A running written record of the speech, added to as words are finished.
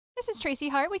This is Tracy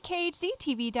Hart with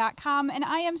KHZTV.com, and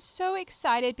I am so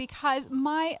excited because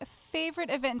my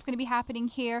favorite event is going to be happening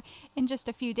here in just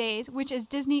a few days, which is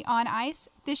Disney on Ice.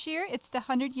 This year, it's the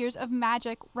 100 Years of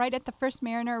Magic right at the First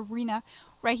Mariner Arena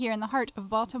right here in the heart of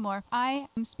Baltimore. I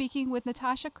am speaking with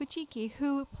Natasha Kuchiki,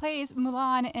 who plays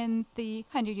Mulan in the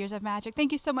 100 Years of Magic.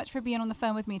 Thank you so much for being on the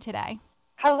phone with me today.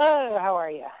 Hello, how are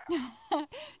you?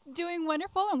 Doing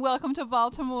wonderful, and welcome to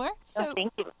Baltimore. So,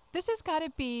 thank you. This has got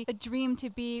to be a dream to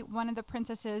be one of the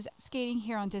princesses skating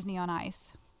here on Disney on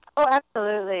Ice. Oh,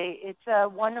 absolutely. It's a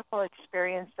wonderful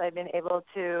experience. I've been able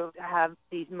to have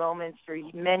these moments for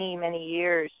many, many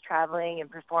years, traveling and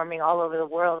performing all over the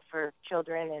world for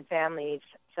children and families.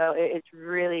 So it's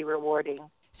really rewarding.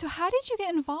 So how did you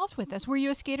get involved with this? Were you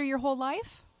a skater your whole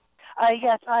life?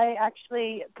 Yes, I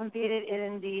actually competed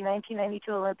in the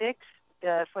 1992 Olympics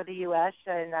for the U.S.,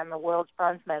 and I'm a world's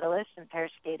bronze medalist in pair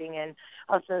skating and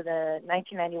also the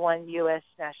 1991 U.S.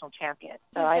 national champion.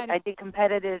 So I did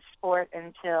competitive sport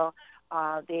until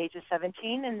the age of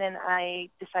 17, and then I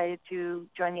decided to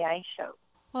join the ice show.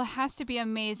 Well, it has to be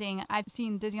amazing. I've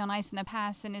seen Disney on Ice in the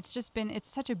past, and it's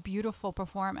such a beautiful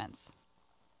performance.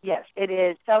 Yes, it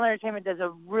is. Stellar Entertainment does a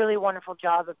really wonderful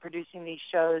job of producing these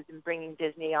shows and bringing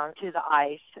Disney onto the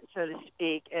ice, so to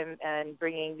speak, and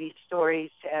bringing these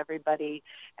stories to everybody.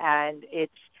 And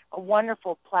it's a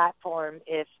wonderful platform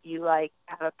if you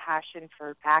have a passion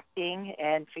for acting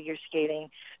and figure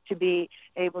skating. To be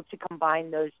able to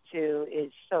combine those two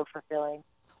is so fulfilling.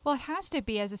 Well, it has to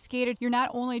be. As a skater, you're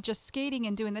not only just skating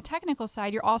and doing the technical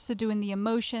side, you're also doing the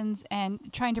emotions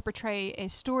and trying to portray a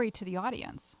story to the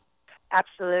audience.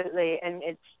 Absolutely, and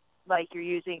it's like you're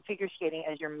using figure skating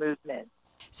as your movement.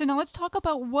 So now let's talk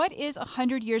about what is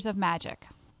 100 Years of Magic.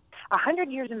 100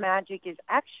 Years of Magic is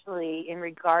actually in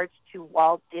regards to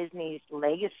Walt Disney's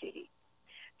legacy.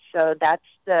 So that's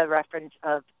the reference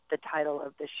of the title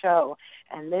of the show.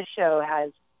 And this show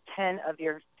has 10 of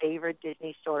your favorite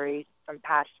Disney stories from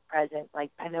past to present,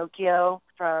 like Pinocchio,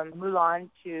 from Mulan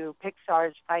to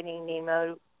Pixar's Finding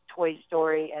Nemo, Toy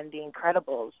Story, and The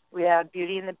Incredibles. We have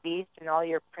Beauty and the Beast, and all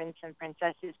your prince and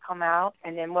princesses come out.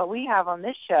 And then what we have on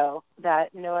this show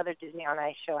that no other Disney on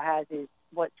Ice show has is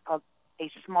what's called a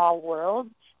small world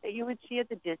that you would see at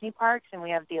the Disney parks, and we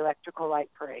have the Electrical Light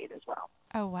Parade as well.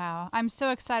 Oh, wow. I'm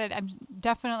so excited. I'm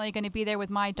definitely going to be there with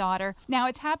my daughter. Now,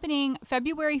 it's happening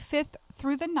February 5th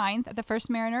through the 9th at the First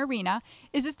Mariner Arena.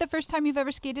 Is this the first time you've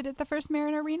ever skated at the First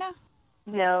Mariner Arena?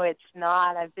 No, it's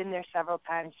not. I've been there several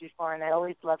times before, and I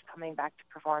always love coming back to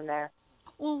perform there.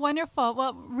 Well, wonderful.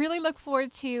 Well, really look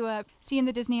forward to seeing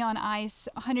the Disney on Ice,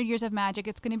 100 Years of Magic.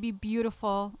 It's going to be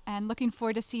beautiful, and looking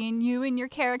forward to seeing you and your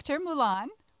character, Mulan.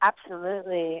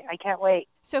 Absolutely. I can't wait.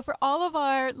 So for all of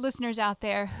our listeners out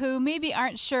there who maybe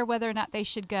aren't sure whether or not they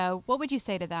should go, what would you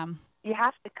say to them? You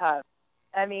have to come.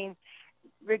 I mean,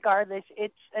 regardless,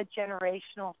 it's a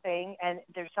generational thing, and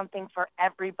there's something for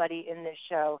everybody in this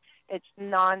show. It's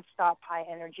nonstop high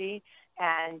energy,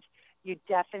 and you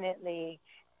definitely,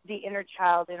 the inner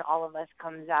child in all of us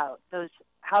comes out. Those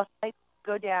house lights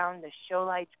go down, the show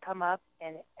lights come up,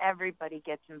 and everybody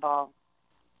gets involved.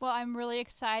 Well, I'm really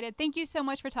excited. Thank you so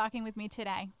much for talking with me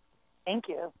today. Thank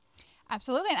you.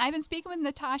 Absolutely. And I've been speaking with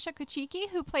Natasha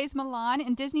Kuchiki, who plays Mulan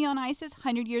in Disney on Ice's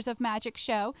 100 Years of Magic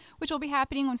show, which will be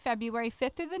happening on February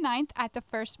 5th through the 9th at the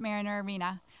First Mariner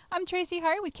Arena. I'm Tracy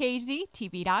Hart with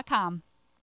KHZTV.com.